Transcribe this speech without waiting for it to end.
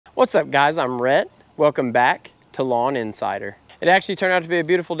What's up guys, I'm Rhett. Welcome back to Lawn Insider. It actually turned out to be a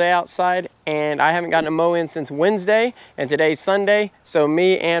beautiful day outside and I haven't gotten a mow in since Wednesday and today's Sunday. So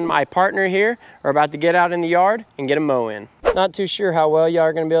me and my partner here are about to get out in the yard and get a mow in. Not too sure how well y'all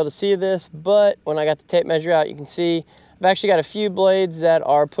are gonna be able to see this, but when I got the tape measure out, you can see I've actually got a few blades that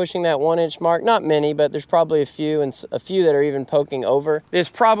are pushing that 1 inch mark. Not many, but there's probably a few and a few that are even poking over. This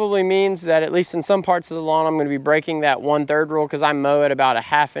probably means that at least in some parts of the lawn, I'm gonna be breaking that 1/3 rule because I mow at about a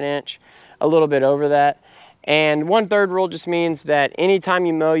 1/2 inch, a little bit over that. And 1/3 rule just means that anytime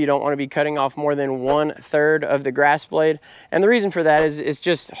you mow, you don't want to be cutting off more than 1/3 of the grass blade. And the reason for that is it's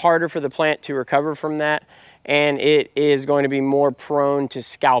just harder for the plant to recover from that. And it is going to be more prone to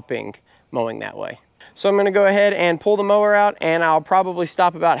scalping mowing that way. So I'm going to go ahead and pull the mower out and I'll probably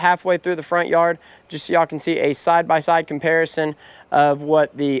stop about halfway through the front yard just so y'all can see a side-by-side comparison of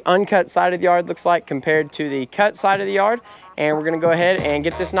what the uncut side of the yard looks like compared to the cut side of the yard. And we're going to go ahead and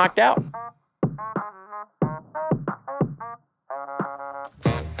get this knocked out.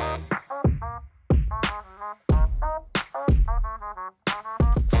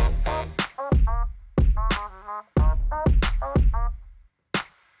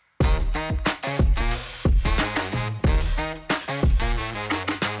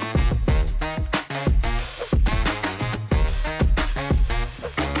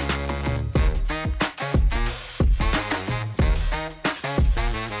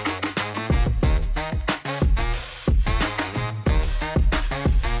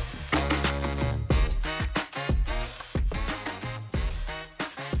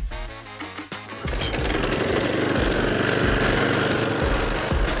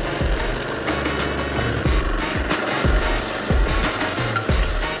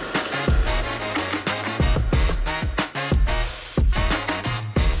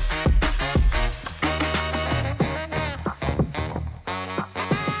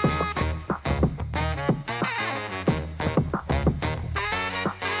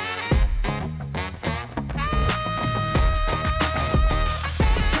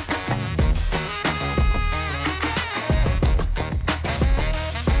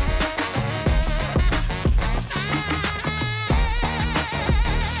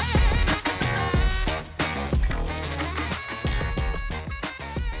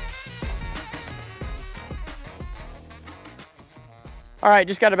 All right,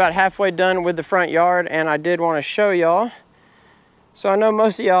 just got about halfway done with the front yard and I did want to show y'all. So I know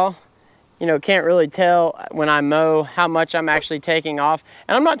most of y'all, can't really tell when I mow how much I'm actually taking off.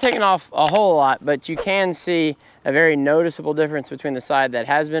 And I'm not taking off a whole lot, but you can see a very noticeable difference between the side that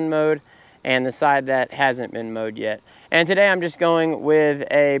has been mowed and the side that hasn't been mowed yet. And today I'm just going with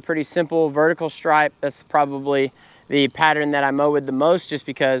a pretty simple vertical stripe. That's probably the pattern that I mow with the most just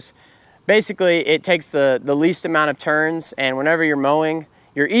because basically, it takes the least amount of turns, and whenever you're mowing,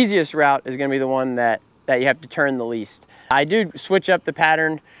 your easiest route is going to be the one that you have to turn the least. I do switch up the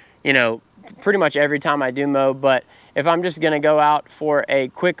pattern, pretty much every time I do mow, but if I'm just going to go out for a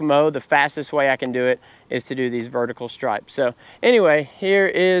quick mow, the fastest way I can do it is to do these vertical stripes. So anyway, here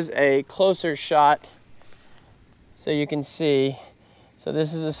is a closer shot so you can see. So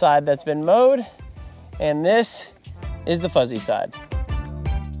this is the side that's been mowed, and this is the fuzzy side.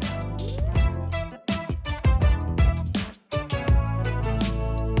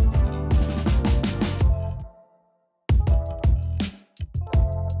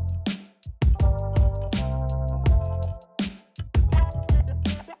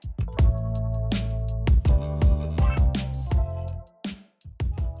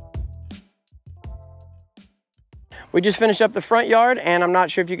 We just finished up the front yard and I'm not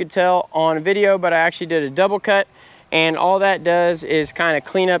sure if you could tell on video, but I actually did a double cut and all that does is kind of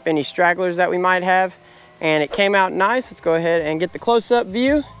clean up any stragglers that we might have and it came out nice. Let's go ahead and get the close-up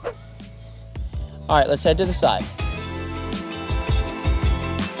view. All right, let's head to the side.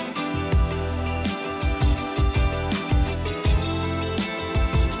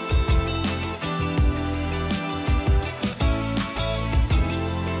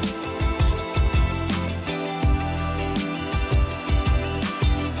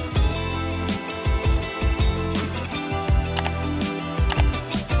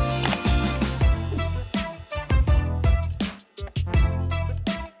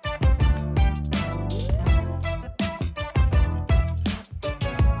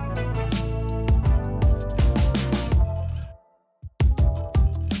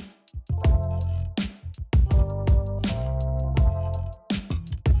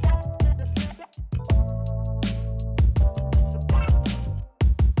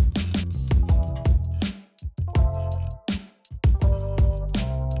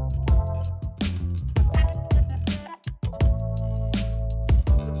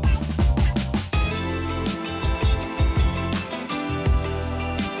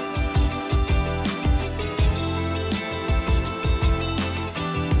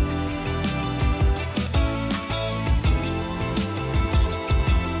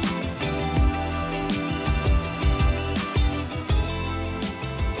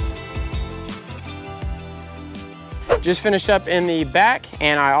 Just finished up in the back,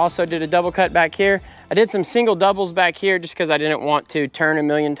 and I also did a double cut back here. I did some single doubles back here just because I didn't want to turn a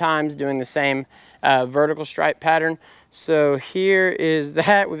million times doing the same vertical stripe pattern. So here is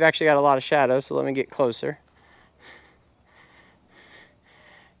that. We've actually got a lot of shadow, so let me get closer.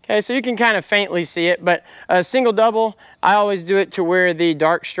 Okay, so you can kind of faintly see it, but a single double, I always do it to where the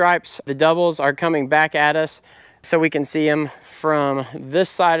dark stripes, the doubles, are coming back at us so we can see them from this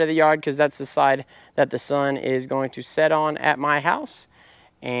side of the yard, because that's the side that the sun is going to set on at my house.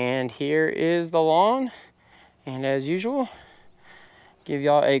 And here is the lawn, and as usual, give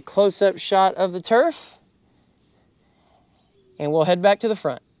y'all a close-up shot of the turf, and we'll head back to the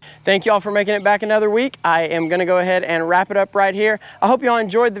front. Thank y'all for making it back another week. I am gonna go ahead and wrap it up right here. I hope y'all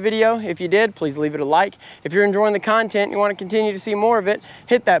enjoyed the video. If you did, please leave it a like. If you're enjoying the content and you wanna continue to see more of it,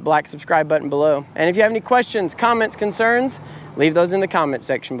 hit that black subscribe button below. And if you have any questions, comments, concerns, leave those in the comment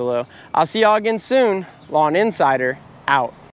section below. I'll see y'all again soon. Lawn Insider, out.